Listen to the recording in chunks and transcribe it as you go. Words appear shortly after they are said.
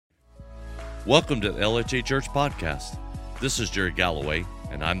Welcome to the LHA Church Podcast. This is Jerry Galloway,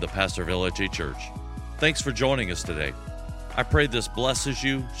 and I'm the pastor of LHA Church. Thanks for joining us today. I pray this blesses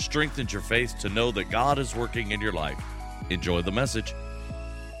you, strengthens your faith to know that God is working in your life. Enjoy the message.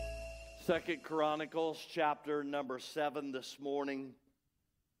 2 Chronicles chapter number 7 this morning.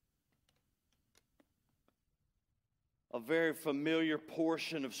 A very familiar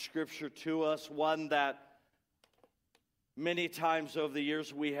portion of Scripture to us, one that many times over the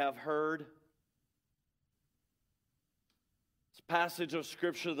years we have heard. It's a passage of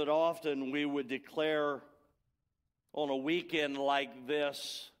Scripture that often we would declare on a weekend like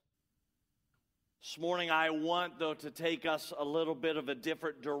this. This morning I want, though, to take us a little bit of a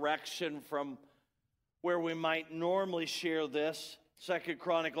different direction from where we might normally share this. 2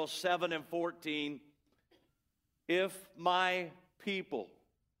 Chronicles 7 and 14. If my people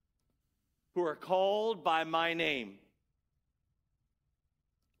who are called by my name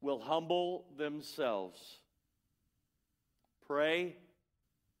will humble themselves, pray,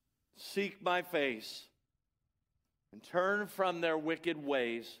 seek my face, and turn from their wicked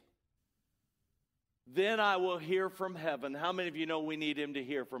ways, then I will hear from heaven. How many of you know we need him to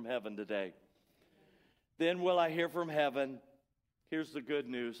hear from heaven today? Then will I hear from heaven. Here's the good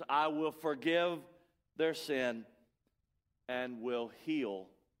news. I will forgive their sin and will heal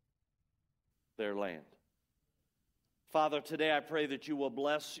their land. Father, today I pray that you will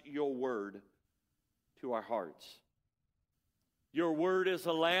bless your word to our hearts. Your word is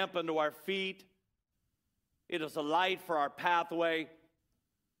a lamp unto our feet. It is a light for our pathway.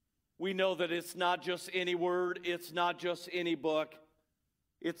 We know that it's not just any word, it's not just any book.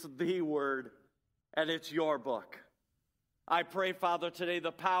 It's the word, and it's your book. I pray, Father, today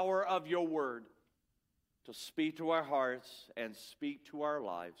the power of your word to speak to our hearts and speak to our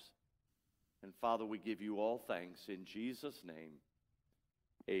lives. And Father, we give you all thanks in Jesus' name.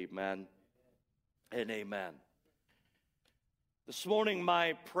 Amen and amen. This morning,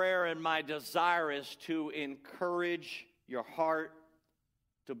 my prayer and my desire is to encourage your heart,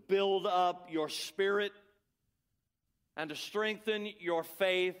 to build up your spirit, and to strengthen your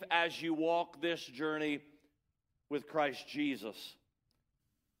faith as you walk this journey with Christ Jesus.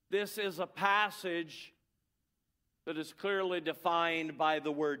 This is a passage that is clearly defined by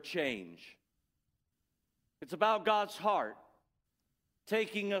the word change. It's about God's heart,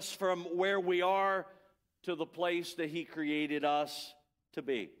 taking us from where we are to the place that he created us to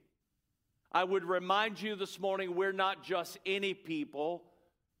be. I would remind you this morning, we're not just any people,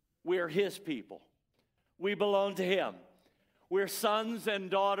 we're his people. We belong to him. We're sons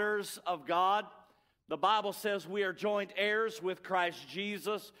and daughters of God. The Bible says we are joint heirs with Christ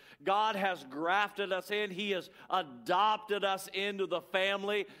Jesus. God has grafted us in. He has adopted us into the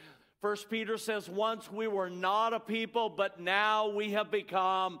family. 1 Peter says, once we were not a people, but now we have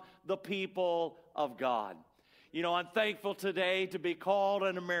become the people of God. You know, I'm thankful today to be called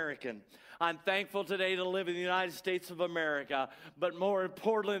an American. I'm thankful today to live in the United States of America. But more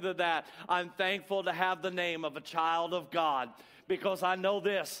importantly than that, I'm thankful to have the name of a child of God. Because I know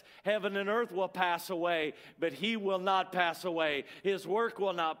this, heaven and earth will pass away, but he will not pass away. His work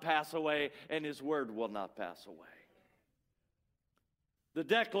will not pass away, and his word will not pass away. The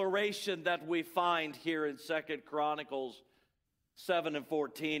declaration that we find here in 2 Chronicles 7 and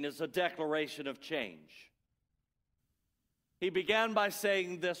 14 is a declaration of change. He began by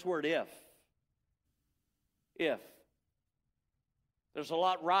saying this word, if. If. There's a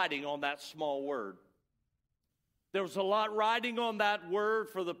lot riding on that small word. There was a lot riding on that word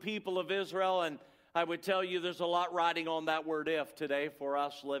for the people of Israel, and I would tell you there's a lot riding on that word if today for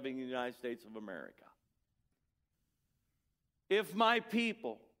us living in the United States of America. If my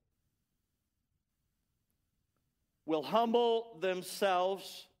people will humble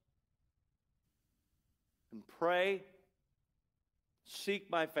themselves and pray, seek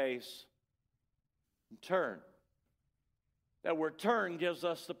my face, and turn. That word turn gives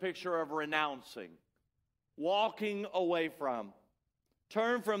us the picture of renouncing, walking away from,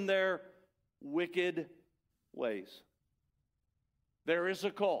 turn from their wicked ways. There is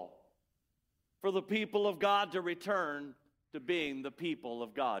a call for the people of God to return to being the people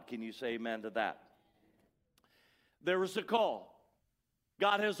of God. Can you say amen to that? There is a call.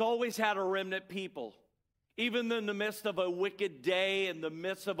 God has always had a remnant people. Even in the midst of a wicked day, in the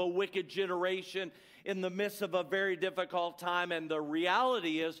midst of a wicked generation, in the midst of a very difficult time. And the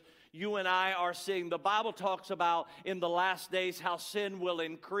reality is, you and I are seeing, the Bible talks about in the last days how sin will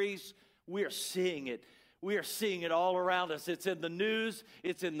increase. We are seeing it. We are seeing it all around us. It's in the news,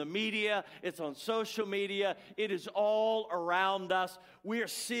 it's in the media, it's on social media. It is all around us. We are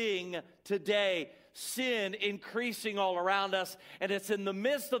seeing today sin increasing all around us. And it's in the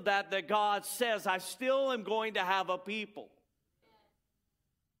midst of that that God says, I still am going to have a people.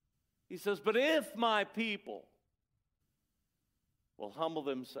 He says, but if my people will humble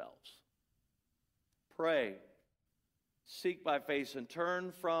themselves, pray, seek my face, and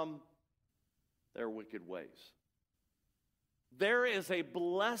turn from their wicked ways, there is a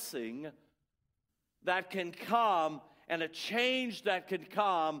blessing that can come and a change that can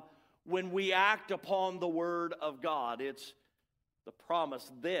come when we act upon the word of God. It's the promise,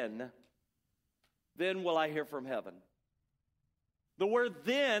 then will I hear from heaven. The word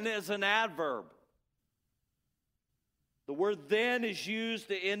then is an adverb. The word then is used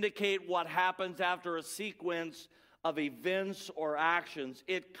to indicate what happens after a sequence of events or actions.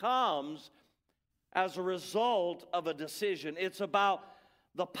 It comes as a result of a decision. It's about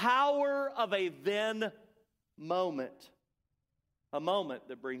the power of a then moment, a moment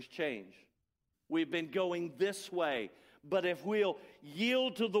that brings change. We've been going this way, but if we'll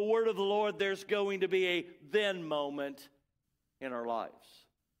yield to the word of the Lord, there's going to be a then moment in our lives.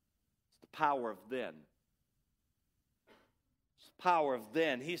 It's the power of then. It's the power of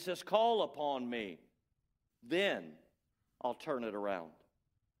then. He says, call upon me. Then I'll turn it around.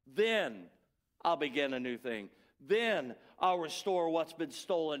 Then I'll begin a new thing. Then I'll restore what's been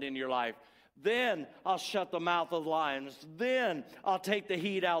stolen in your life. Then I'll shut the mouth of lions. Then I'll take the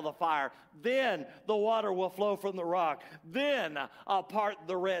heat out of the fire. Then the water will flow from the rock. Then I'll part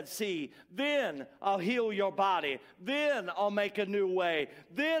the Red Sea. Then I'll heal your body. Then I'll make a new way.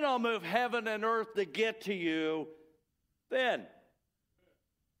 Then I'll move heaven and earth to get to you. Then.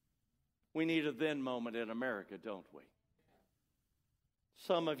 We need a then moment in America, don't we?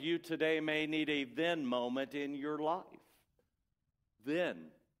 Some of you today may need a then moment in your life. Then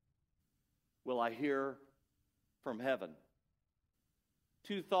will I hear from heaven.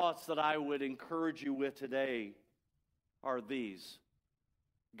 Two thoughts that I would encourage you with today are these.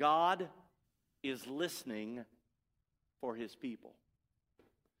 God is listening for his people.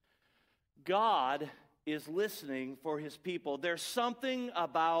 God is listening for his people. There's something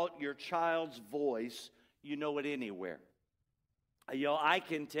about your child's voice, you know it anywhere. You know, I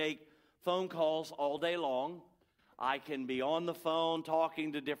can take phone calls all day long. I can be on the phone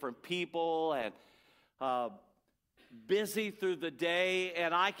talking to different people and busy through the day,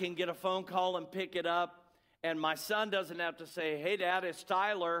 and I can get a phone call and pick it up, and my son doesn't have to say, hey, Dad, it's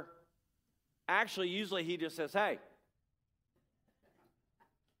Tyler. Actually, usually he just says, hey.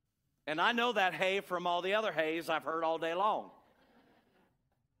 And I know that hey from all the other heys I've heard all day long.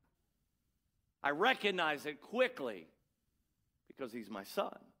 I recognize it quickly because he's my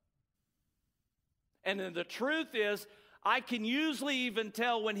son. And then the truth is, I can usually even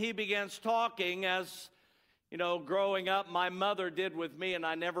tell when he begins talking, as, you know, growing up, my mother did with me, and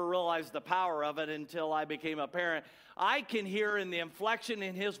I never realized the power of it until I became a parent. I can hear in the inflection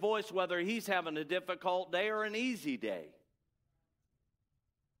in his voice whether he's having a difficult day or an easy day.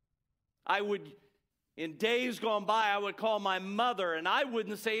 In days gone by, I would call my mother, and I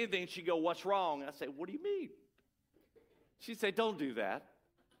wouldn't say anything. She'd go, what's wrong? I'd say, what do you mean? She'd say, don't do that.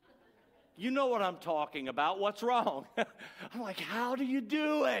 You know what I'm talking about. What's wrong? I'm like, how do you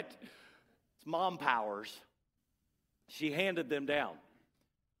do it? It's mom powers. She handed them down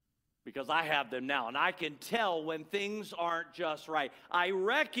because I have them now. And I can tell when things aren't just right. I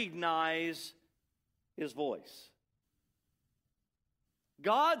recognize his voice.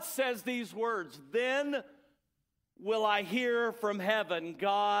 God says these words, then will I hear from heaven.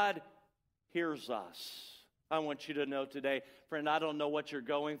 God hears us. I want you to know today, friend, I don't know what you're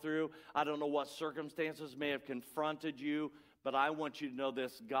going through. I don't know what circumstances may have confronted you, but I want you to know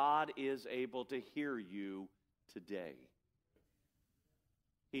this. God is able to hear you today.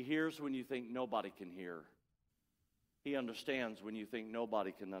 He hears when you think nobody can hear. He understands when you think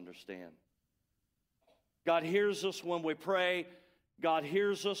nobody can understand. God hears us when we pray. God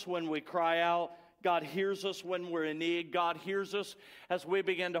hears us when we cry out. God hears us when we're in need. God hears us as we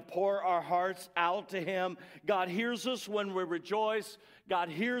begin to pour our hearts out to him. God hears us when we rejoice. God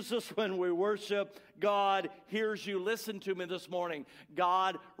hears us when we worship. God hears you. Listen to me this morning.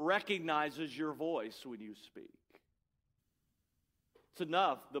 God recognizes your voice when you speak. It's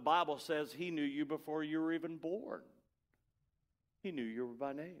enough. The Bible says he knew you before you were even born. He knew you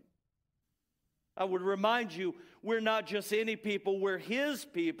by name. I would remind you, we're not just any people, we're his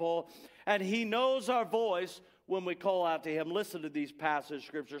people, and he knows our voice when we call out to him. Listen to these passages of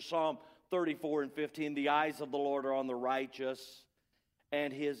Scripture, Psalm 34 and 15. The eyes of the Lord are on the righteous,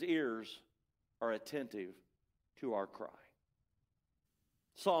 and his ears are attentive to our cry.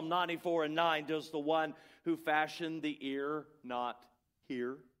 Psalm 94 and 9, does the one who fashioned the ear not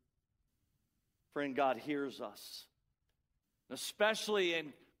hear? Friend, God hears us, especially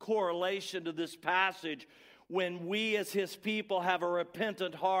in correlation to this passage. When we as His people have a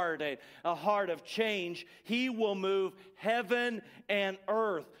repentant heart, a heart of change, He will move heaven and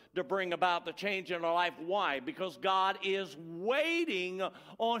earth to bring about the change in our life. Why? Because God is waiting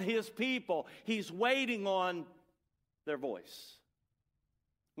on His people. He's waiting on their voice.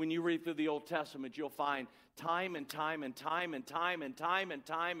 When you read through the Old Testament, you'll find time and time and time and time and time and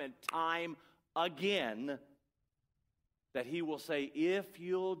time and time again that He will say, if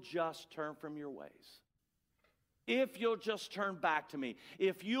you'll just turn from your ways, if you'll just turn back to me,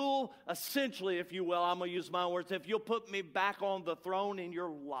 if you'll, essentially, if you will, I'm going to use my words, if you'll put me back on the throne in your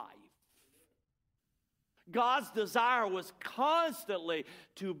life. God's desire was constantly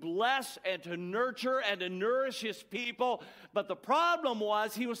to bless and to nurture and to nourish His people. But the problem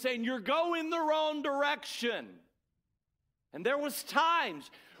was, He was saying, you're going the wrong direction. And there was times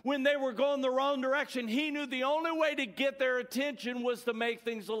when they were going the wrong direction. He knew the only way to get their attention was to make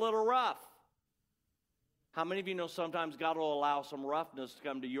things a little rough. How many of you know sometimes God will allow some roughness to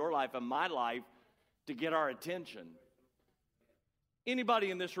come to your life and my life to get our attention?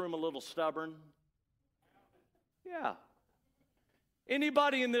 Anybody in this room a little stubborn? Yeah.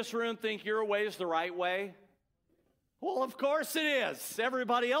 Anybody in this room think your way is the right way? Well, of course it is.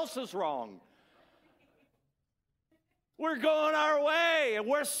 Everybody else is wrong. We're going our way, and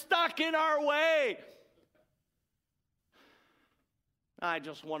we're stuck in our way. I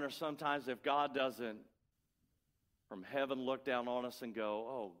just wonder sometimes if God doesn't, from heaven, look down on us and go,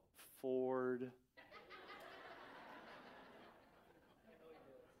 oh, Ford.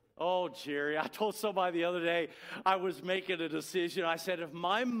 Oh, Jerry, I told somebody the other day, I was making a decision. I said, if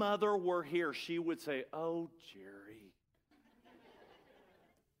my mother were here, she would say, oh, Jerry.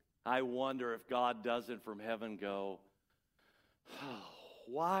 I wonder if God doesn't from heaven go, oh,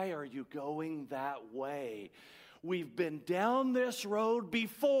 why are you going that way? We've been down this road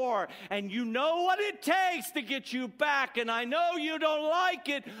before, and you know what it takes to get you back, and I know you don't like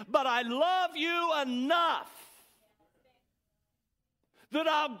it, but I love you enough that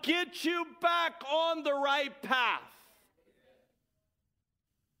I'll get you back on the right path.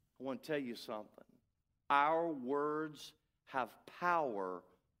 I want to tell you something. Our words have power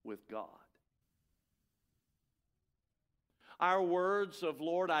with God. Our words of,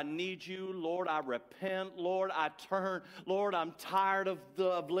 Lord, I need you. Lord, I repent. Lord, I turn. Lord, I'm tired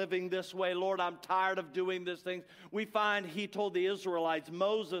of living this way. Lord, I'm tired of doing these things. We find He told the Israelites,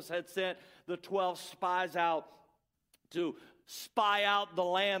 Moses had sent the 12 spies out to spy out the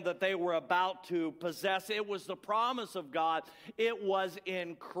land that they were about to possess. It was the promise of God. It was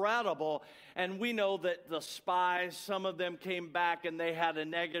incredible. And we know that the spies, some of them came back and they had a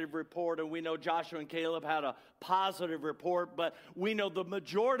negative report. And we know Joshua and Caleb had a positive report. But we know the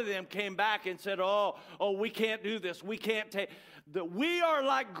majority of them came back and said, oh, we can't do this. We can't take that. We are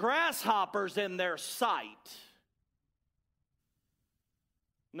like grasshoppers in their sight.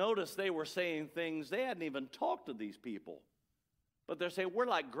 Notice they were saying things, they hadn't even talked to these people. But they're saying, we're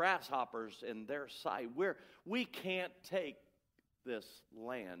like grasshoppers in their sight. We can't take this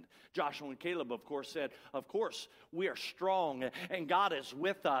land. Joshua and Caleb, of course, said, of course, we are strong and God is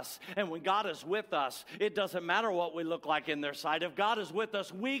with us. And when God is with us, it doesn't matter what we look like in their sight. If God is with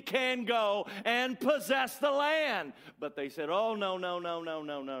us, we can go and possess the land. But they said, oh,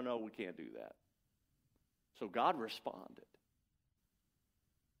 no, we can't do that. So God responded.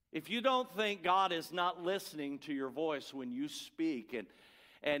 If you don't think God is not listening to your voice when you speak,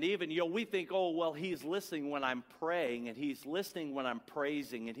 and even, we think, oh, well, He's listening when I'm praying, and He's listening when I'm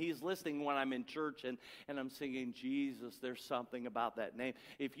praising, and He's listening when I'm in church, and I'm singing, Jesus, there's something about that name.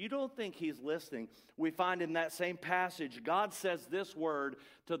 If you don't think He's listening, we find in that same passage, God says this word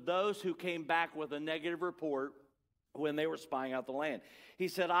to those who came back with a negative report when they were spying out the land. He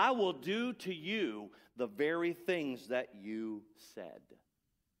said, I will do to you the very things that you said.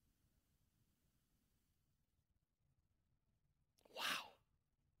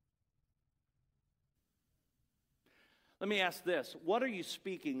 Let me ask this. What are you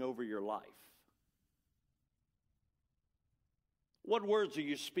speaking over your life? What words are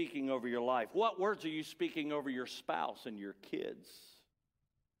you speaking over your life? What words are you speaking over your spouse and your kids?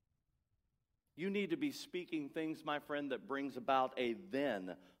 You need to be speaking things, my friend, that brings about a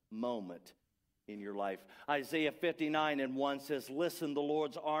then moment in your life. Isaiah 59:1 says, listen, the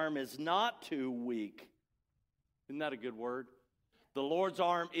Lord's arm is not too weak. Isn't that a good word? The Lord's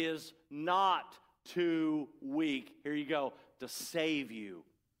arm is not too weak, here you go, to save you,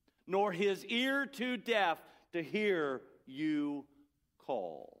 nor His ear too deaf to hear you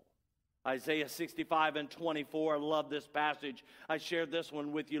call. Isaiah 65 and 24, I love this passage. I shared this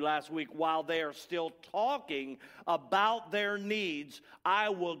one with you last week. While they are still talking about their needs, I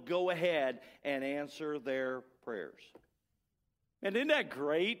will go ahead and answer their prayers. And isn't that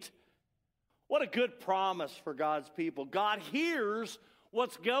great? What a good promise for God's people. God hears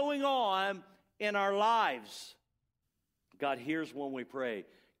what's going on in our lives. God hears when we pray.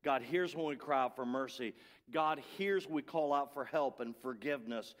 God hears when we cry out for mercy. God hears when we call out for help and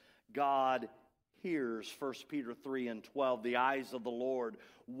forgiveness. God hears. 1 Peter 3 and 12, the eyes of the Lord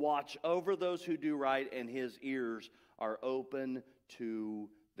watch over those who do right, and his ears are open to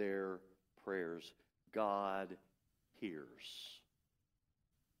their prayers. God hears.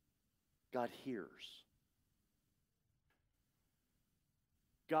 God hears.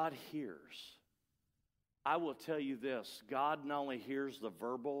 God hears. I will tell you this, God not only hears the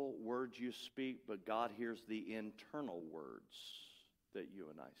verbal words you speak, but God hears the internal words that you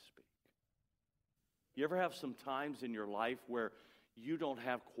and I speak. You ever have some times in your life where you don't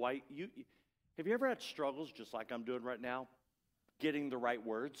have quite, have you ever had struggles just like I'm doing right now, getting the right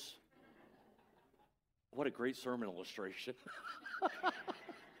words? What a great sermon illustration.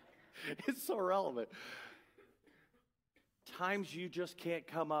 It's so relevant. Times you just can't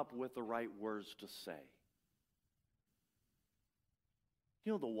come up with the right words to say.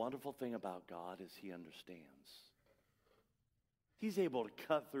 You know, the wonderful thing about God is he understands. He's able to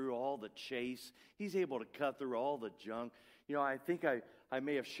cut through all the chase. He's able to cut through all the junk. You know, I think I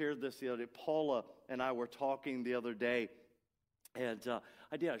may have shared this the other day. Paula and I were talking the other day, and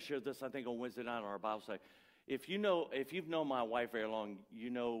I shared this, I think, on Wednesday night on our Bible study. If you've known my wife very long, you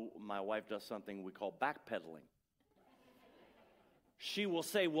know my wife does something we call backpedaling. She will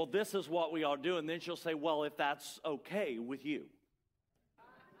say, well, this is what we all do, and then she'll say, well, if that's okay with you.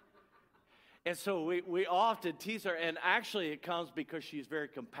 And so we often tease her, and actually it comes because she's very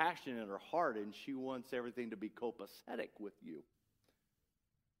compassionate in her heart, and she wants everything to be copacetic with you.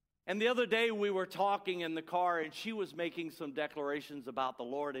 And the other day we were talking in the car, and she was making some declarations about the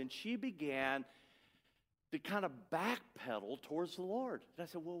Lord, and she began to kind of backpedal towards the Lord. And I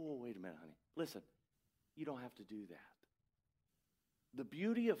said, whoa, wait a minute, honey. Listen, you don't have to do that. The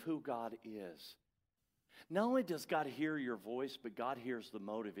beauty of who God is, not only does God hear your voice, but God hears the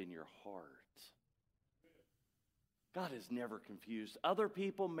motive in your heart. God is never confused. Other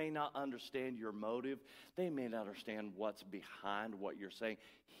people may not understand your motive. They may not understand what's behind what you're saying.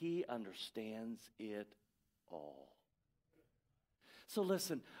 He understands it all. So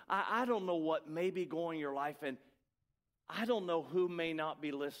listen, I don't know what may be going in your life, and I don't know who may not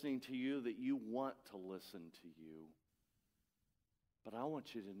be listening to you that you want to listen to you. But I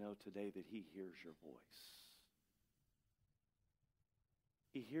want you to know today that he hears your voice.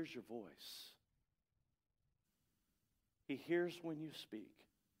 He hears your voice. He hears when you speak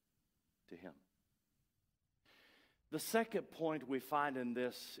to him. The second point we find in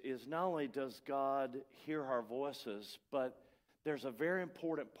this is not only does God hear our voices, but there's a very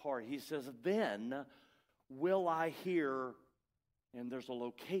important part. He says, then will I hear, and there's a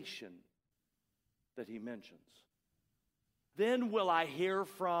location that he mentions. Then will I hear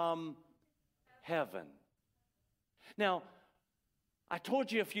from heaven. Now, I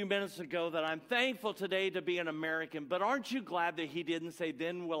told you a few minutes ago that I'm thankful today to be an American, but aren't you glad that he didn't say,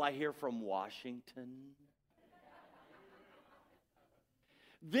 then will I hear from Washington?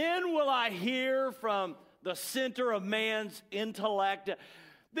 Then will I hear from the center of man's intellect?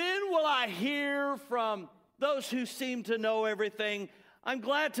 Then will I hear from those who seem to know everything? I'm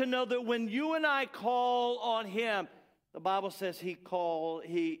glad to know that when you and I call on him, the Bible says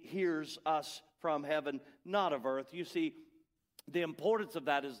he hears us from heaven, not of earth. You see, the importance of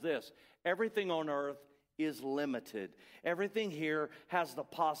that is this. Everything on earth is limited. Everything here has the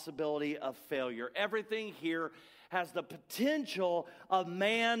possibility of failure. Everything here has the potential of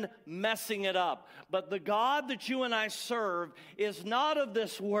man messing it up. But the God that you and I serve is not of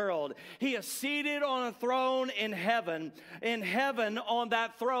this world. He is seated on a throne in heaven. In heaven, on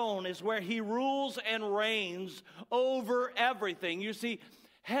that throne is where he rules and reigns over everything. You see,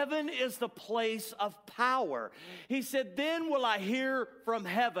 heaven is the place of power. He said, then will I hear from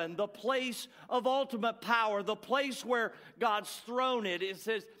heaven, the place of ultimate power, the place where God's throne is. It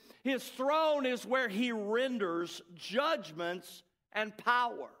says, his throne is where he renders judgments and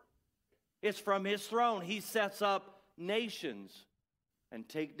power. It's from his throne he sets up nations and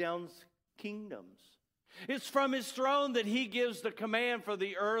takes down kingdoms. It's from his throne that he gives the command for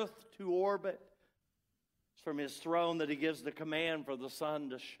the earth to orbit. It's from his throne that he gives the command for the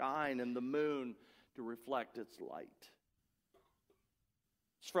sun to shine and the moon to reflect its light.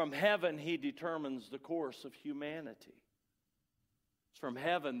 It's from heaven he determines the course of humanity. It's from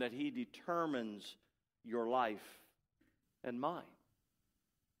heaven that He determines your life and mine.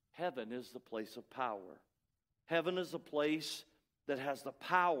 Heaven is the place of power. Heaven is the place that has the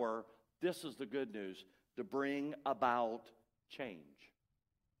power, this is the good news, to bring about change.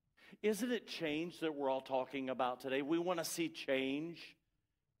 Isn't it change that we're all talking about today? We want to see change.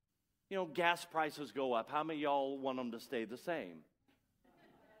 You know, gas prices go up. How many of y'all want them to stay the same?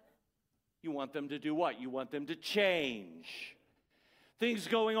 You want them to do what? You want them to change. Things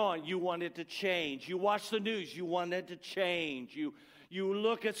going on, you want it to change. You watch the news, you want it to change. You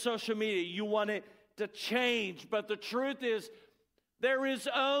look at social media, you want it to change. But the truth is, there is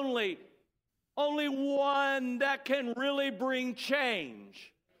only one that can really bring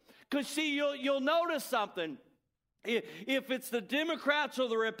change. Because see, you'll notice something. If it's the Democrats or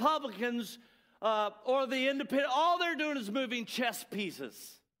the Republicans or the independent, all they're doing is moving chess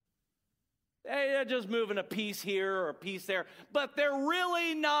pieces. They're just moving a piece here or a piece there, but they're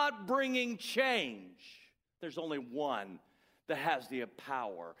really not bringing change. There's only one that has the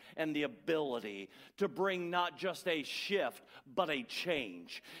power and the ability to bring not just a shift, but a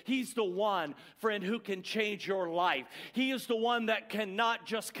change. He's the one, friend, who can change your life. He is the one that cannot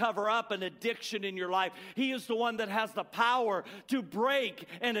just cover up an addiction in your life. He is the one that has the power to break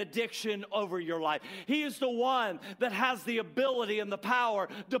an addiction over your life. He is the one that has the ability and the power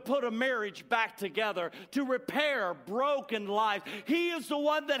to put a marriage back together, to repair broken lives. He is the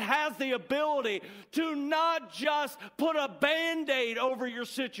one that has the ability to not just put a Band-Aid over your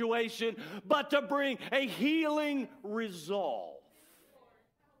situation, but to bring a healing resolve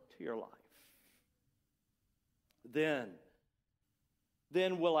to your life. Then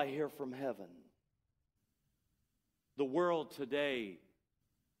will I hear from heaven. The world today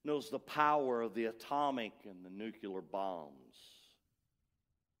knows the power of the atomic and the nuclear bombs.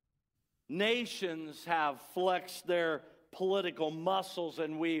 Nations have flexed their political muscles,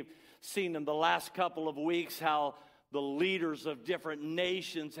 and we've seen in the last couple of weeks how the leaders of different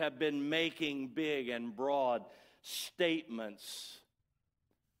nations have been making big and broad statements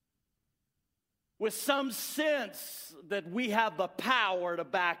with some sense that we have the power to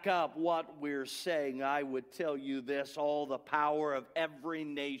back up what we're saying. I would tell you this: all the power of every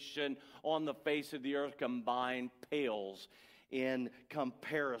nation on the face of the earth combined pales in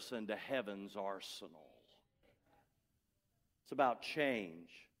comparison to heaven's arsenal. It's about change.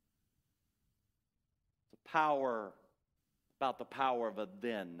 About the power of a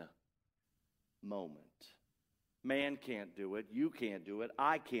then moment. Man can't do it. You can't do it.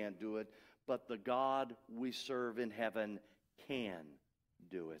 I can't do it. But the God we serve in heaven can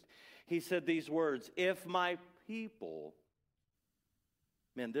do it. He said these words, if my people,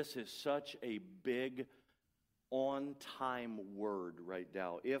 man, this is such a big on-time word right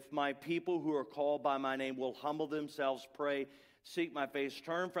now. If my people who are called by my name will humble themselves, pray, seek my face,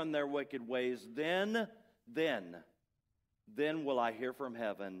 turn from their wicked ways, then will I hear from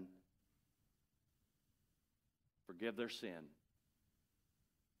heaven, forgive their sin.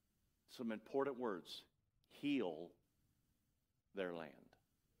 Some important words: heal their land.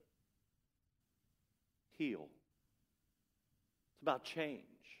 Heal. It's about change.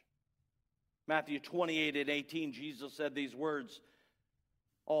 Matthew 28:18, Jesus said these words,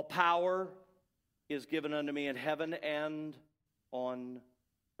 all power is given unto me in heaven and on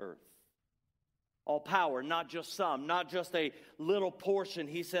earth. All power, not just some, not just a little portion.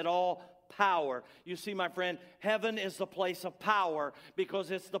 He said all power. You see, my friend, heaven is the place of power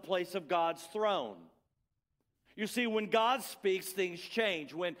because it's the place of God's throne. You see, when God speaks, things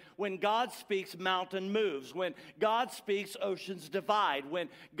change. When God speaks, mountain moves. When God speaks, oceans divide. When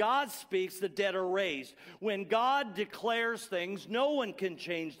God speaks, the dead are raised. When God declares things, no one can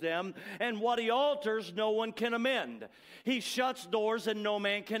change them. And what He alters, no one can amend. He shuts doors and no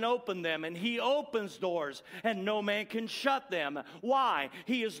man can open them. And He opens doors and no man can shut them. Why?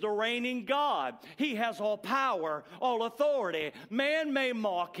 He is the reigning God. He has all power, all authority. Man may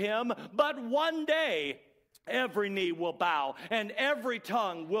mock Him, but one day every knee will bow and every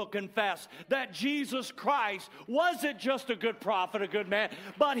tongue will confess that Jesus Christ wasn't just a good prophet, a good man,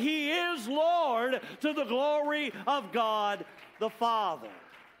 but He is Lord, to the glory of God the Father.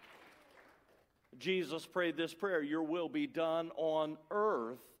 Jesus prayed this prayer, your will be done on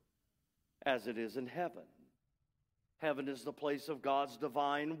earth as it is in heaven. Heaven is the place of God's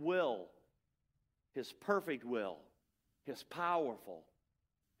divine will, His perfect will, His powerful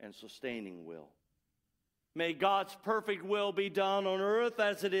and sustaining will. May God's perfect will be done on earth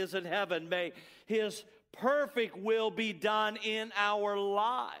as it is in heaven. May His perfect will be done in our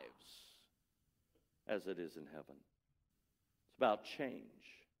lives as it is in heaven. It's about change.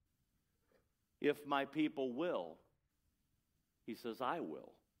 If my people will He says, I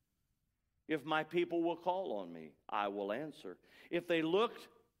will. If my people will call on me, I will answer. If they look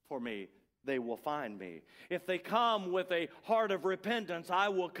for me, they will find me. If they come with a heart of repentance, I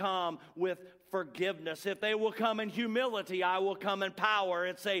will come with forgiveness. If they will come in humility, I will come in power.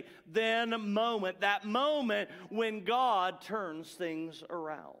 It's a then moment, that moment when God turns things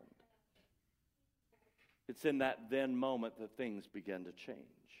around. It's in that then moment that things begin to change.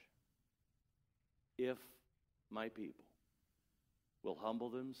 If my people will humble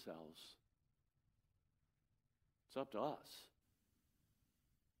themselves, it's up to us.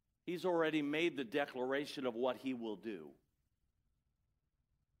 He's already made the declaration of what he will do.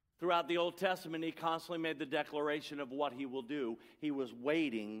 Throughout the Old Testament, he constantly made the declaration of what he will do. He was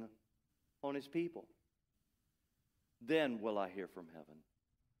waiting on his people. Then will I hear from heaven.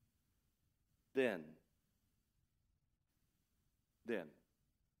 Then.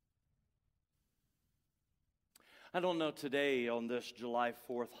 I don't know, today on this July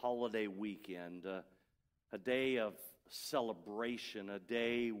 4th holiday weekend, a day of celebration, a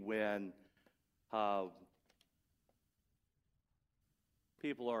day when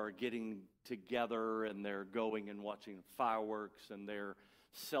people are getting together and they're going and watching fireworks and they're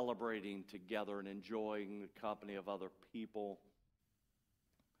celebrating together and enjoying the company of other people.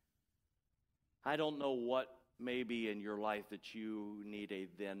 I don't know what may be in your life that you need a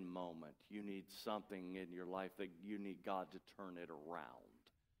then moment. You need something in your life that you need God to turn it around.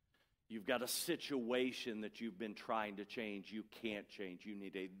 You've got a situation that you've been trying to change. You can't change. You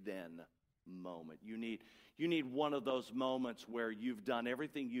need a then moment. You need one of those moments where you've done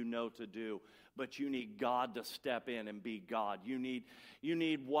everything you know to do, but you need God to step in and be God. You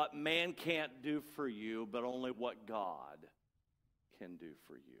need what man can't do for you, but only what God can do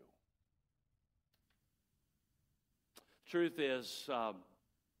for you. Truth is,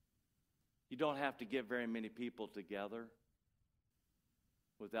 you don't have to get very many people together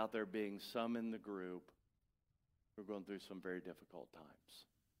without there being some in the group who are going through some very difficult times.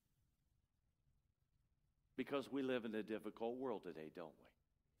 Because we live in a difficult world today, don't we?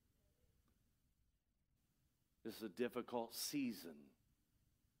 This is a difficult season.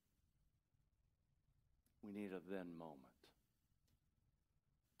 We need a then moment.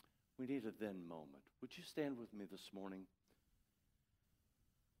 We need a then moment. Would you stand with me this morning?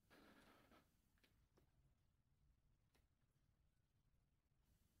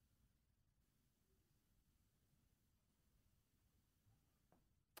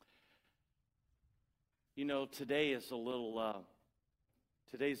 You know, today's a little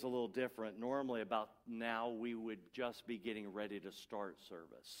different. Normally about now we would just be getting ready to start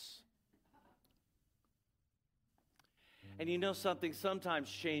service. And you know something, sometimes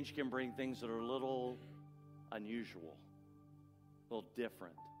change can bring things that are a little unusual, a little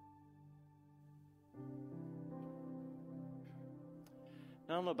different.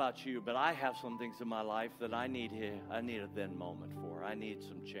 I don't know about you, but I have some things in my life that I need a then moment for. I need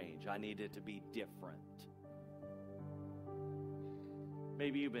some change. I need it to be different.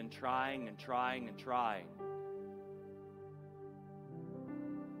 Maybe you've been trying and trying and trying.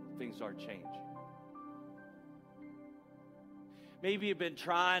 Things aren't changing. Maybe you've been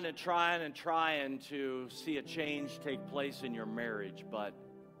trying and trying and trying to see a change take place in your marriage, but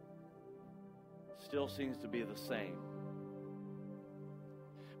still seems to be the same.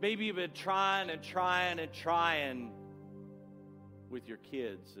 Maybe you've been trying and trying and trying with your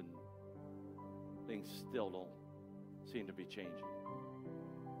kids, and things still don't seem to be changing.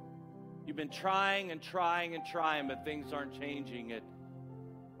 You've been trying and trying and trying, but things aren't changing at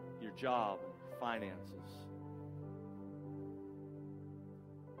your job and finances.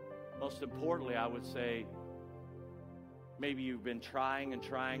 Most importantly, I would say, maybe you've been trying and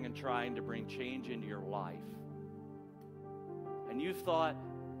trying and trying to bring change into your life. And you thought,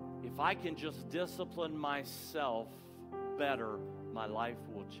 if I can just discipline myself better, my life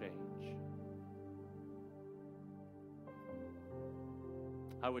will change.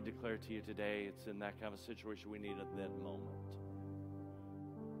 I would declare to you today, it's in that kind of a situation we need a then moment.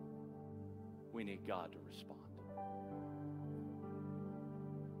 We need God to respond.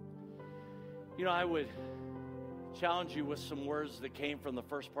 You know, I would challenge you with some words that came from the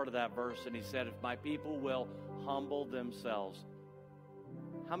first part of that verse, and he said, if my people will humble themselves.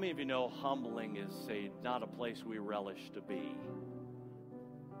 How many of you know humbling is not a place we relish to be?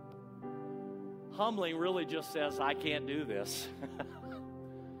 Humbling really just says, I can't do this.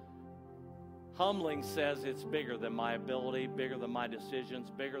 Humbling says it's bigger than my ability, bigger than my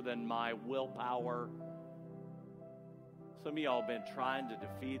decisions, bigger than my willpower. Some of y'all have been trying to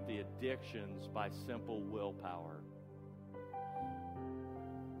defeat the addictions by simple willpower.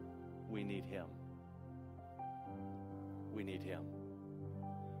 We need him. We We need Him.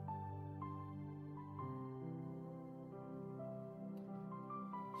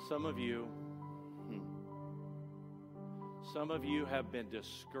 Some of you have been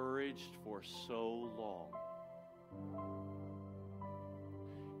discouraged for so long.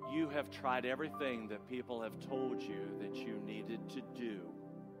 You have tried everything that people have told you that you needed to do.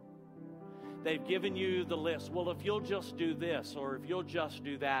 They've given you the list. Well, if you'll just do this, or if you'll just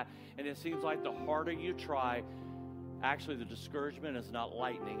do that, and it seems like the harder you try, actually the discouragement is not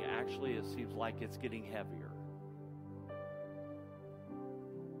lightening. Actually, it seems like it's getting heavier.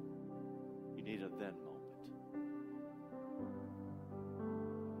 You need a then moment.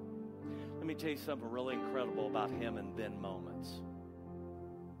 Let me tell you something really incredible about Him and then moments.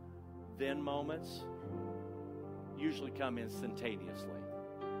 Then moments usually come instantaneously.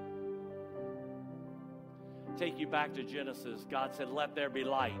 Take you back to Genesis. God said, "Let there be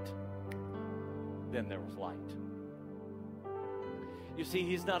light." Then there was light. You see,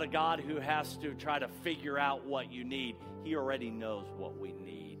 He's not a God who has to try to figure out what you need. He already knows what we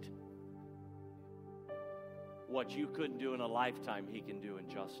need. What you couldn't do in a lifetime, He can do in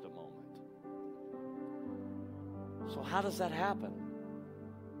just a moment. So how does that happen?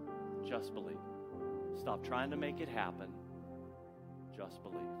 Just believe. Stop trying to make it happen. Just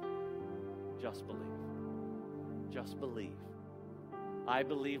believe. Just believe. Just believe. I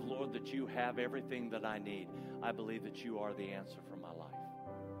believe, Lord, that you have everything that I need. I believe that you are the answer for my life.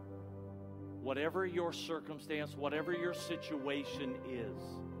 Whatever your circumstance, whatever your situation is,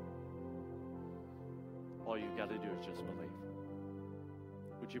 all you've got to do is just believe.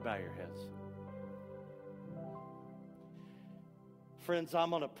 Would you bow your heads? Friends, I'm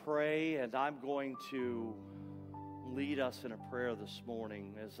going to pray, and I'm going to lead us in a prayer this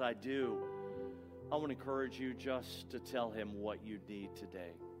morning. As I do, I want to encourage you just to tell Him what you need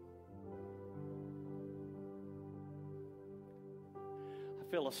today. I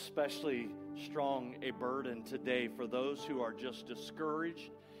feel especially strong a burden today for those who are just discouraged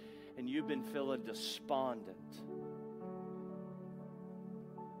and you've been feeling despondent.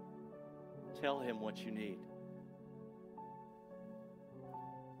 Tell Him what you need.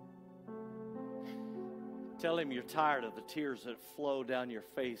 Tell Him you're tired of the tears that flow down your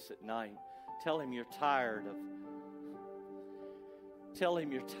face at night. Tell Him you're tired of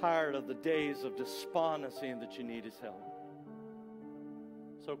the days of despondency and that you need His help.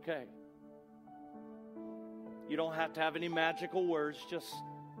 It's okay. You don't have to have any magical words. Just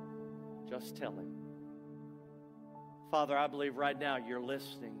tell Him. Father, I believe right now you're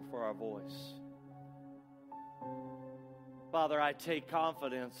listening for our voice. Father, I take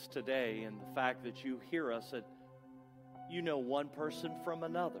confidence today in the fact that you hear us, that you know one person from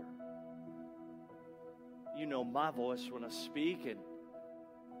another. You know my voice when I speak, and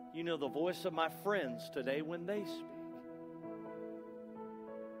you know the voice of my friends today when they speak.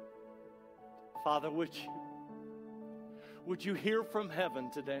 Father, would you hear from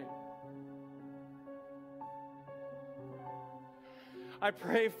heaven today? I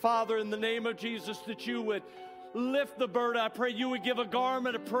pray, Father, in the name of Jesus, that you would lift the burden. I pray you would give a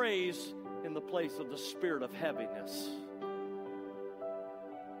garment of praise in the place of the spirit of heaviness.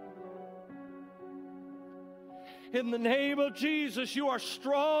 In the name of Jesus, you are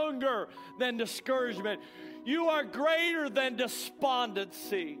stronger than discouragement. You are greater than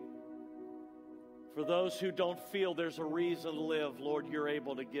despondency. For those who don't feel there's a reason to live, Lord, you're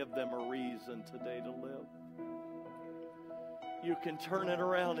able to give them a reason today to live. You can turn it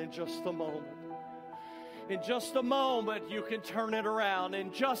around in just a moment. In just a moment, you can turn it around.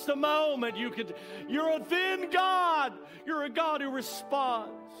 In just a moment, you're a then God. You're a God who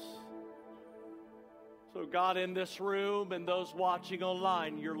responds. So God, in this room and those watching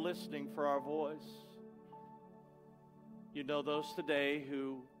online, you're listening for our voice. You know those today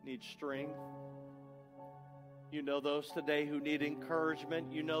who need strength. You know those today who need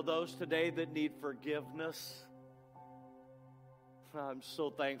encouragement. You know those today that need forgiveness. I'm so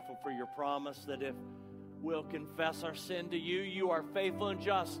thankful for your promise that if we'll confess our sin to you, you are faithful and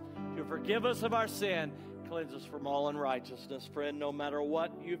just to forgive us of our sin, cleanse us from all unrighteousness. Friend, no matter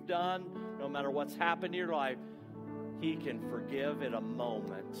what you've done, no matter what's happened in your life, He can forgive in a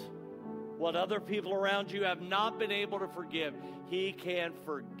moment. What other people around you have not been able to forgive, He can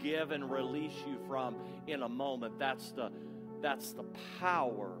forgive and release you from in a moment. That's the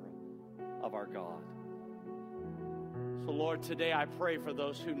power of our God. So Lord, today I pray for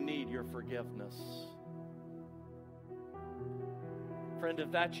those who need your forgiveness. Friend,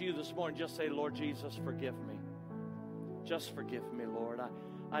 if that's you this morning, just say, Lord Jesus, forgive me. Just forgive me, Lord.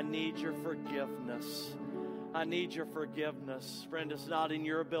 I need your forgiveness. I need your forgiveness. Friend, it's not in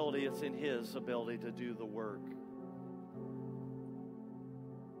your ability, it's in His ability to do the work.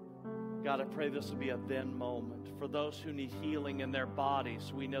 God, I pray this will be a then moment. For those who need healing in their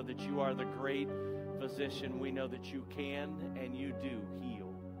bodies, we know that you are the great physician. We know that you can and you do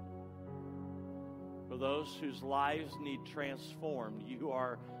heal. For those whose lives need transformed, you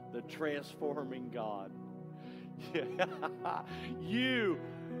are the transforming God.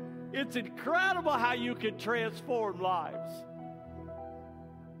 It's incredible how you can transform lives.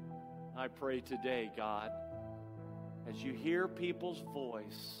 I pray today, God, as you hear people's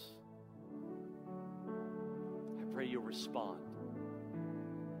voice, I pray you'll respond.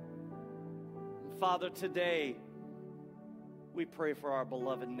 And Father, today we pray for our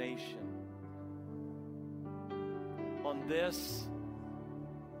beloved nation. On this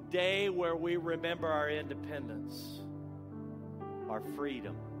day where we remember our independence, our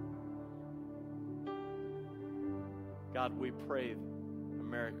freedom, God, we pray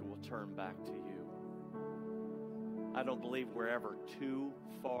America will turn back to you. I don't believe we're ever too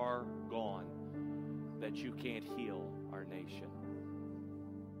far gone that you can't heal our nation.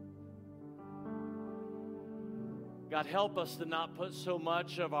 God, help us to not put so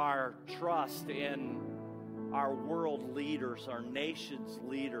much of our trust in our world leaders, our nation's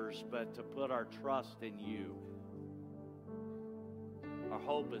leaders, but to put our trust in you. Our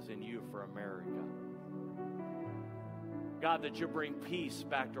hope is in you for America. God, that you'll bring peace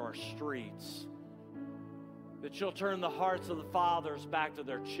back to our streets. That you'll turn the hearts of the fathers back to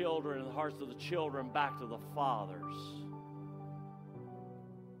their children and the hearts of the children back to the fathers.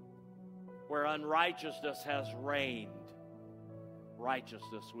 Where unrighteousness has reigned,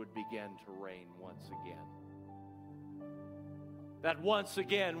 righteousness would begin to reign once again. That once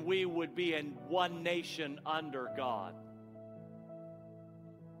again we would be in one nation under God,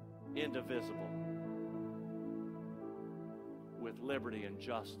 indivisible, with liberty and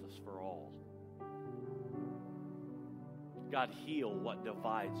justice for all. God, heal what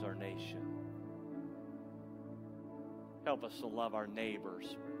divides our nation. Help us to love our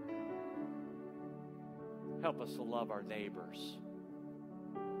neighbors. Help us to love our neighbors.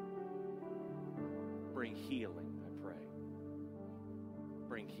 Bring healing, I pray.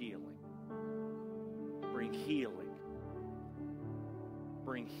 Bring healing. Bring healing.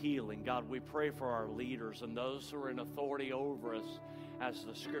 Bring healing. God, we pray for our leaders and those who are in authority over us. As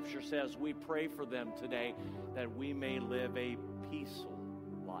the scripture says, we pray for them today that we may live a peaceful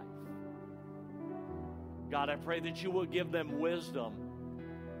life. God, I pray that you will give them wisdom.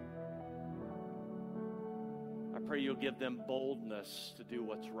 I pray you'll give them boldness to do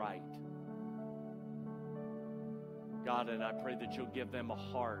what's right. God, and I pray that you'll give them a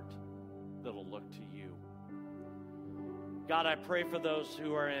heart that'll look to you. God, I pray for those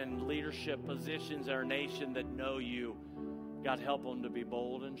who are in leadership positions in our nation that know you. God, help them to be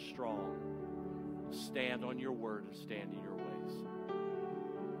bold and strong. Stand on your word and stand in your ways.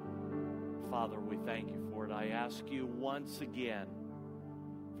 Father, we thank you for it. I ask you once again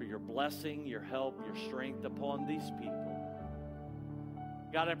for your blessing, your help, your strength upon these people.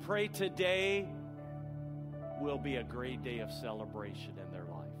 God, I pray today will be a great day of celebration in their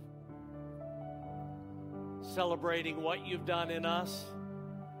life. Celebrating what you've done in us,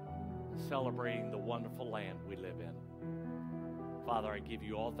 celebrating the wonderful land we live in. Father, I give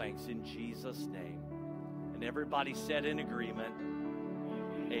you all thanks in Jesus' name. And everybody said in agreement,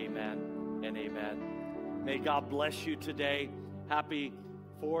 amen and amen. May God bless you today. Happy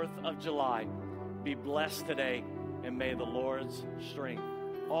 4th of July. Be blessed today, and may the Lord's strength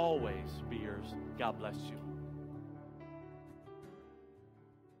always be yours. God bless you.